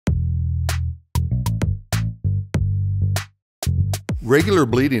Regular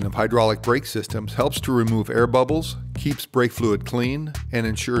bleeding of hydraulic brake systems helps to remove air bubbles, keeps brake fluid clean, and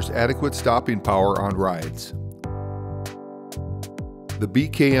ensures adequate stopping power on rides. The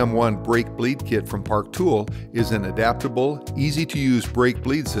BKM-1 Brake Bleed Kit from Park Tool is an adaptable, easy-to-use brake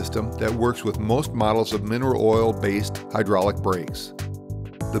bleed system that works with most models of mineral oil-based hydraulic brakes.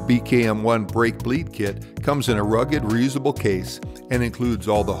 The BKM-1 Brake Bleed Kit comes in a rugged, reusable case and includes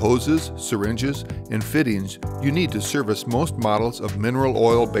all the hoses, syringes, and fittings you need to service most models of mineral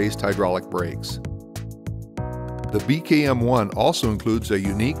oil-based hydraulic brakes. The BKM-1 also includes a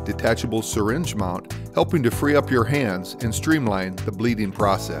unique detachable syringe mount, helping to free up your hands and streamline the bleeding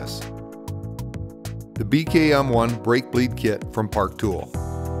process. The BKM-1 Brake Bleed Kit from Park Tool.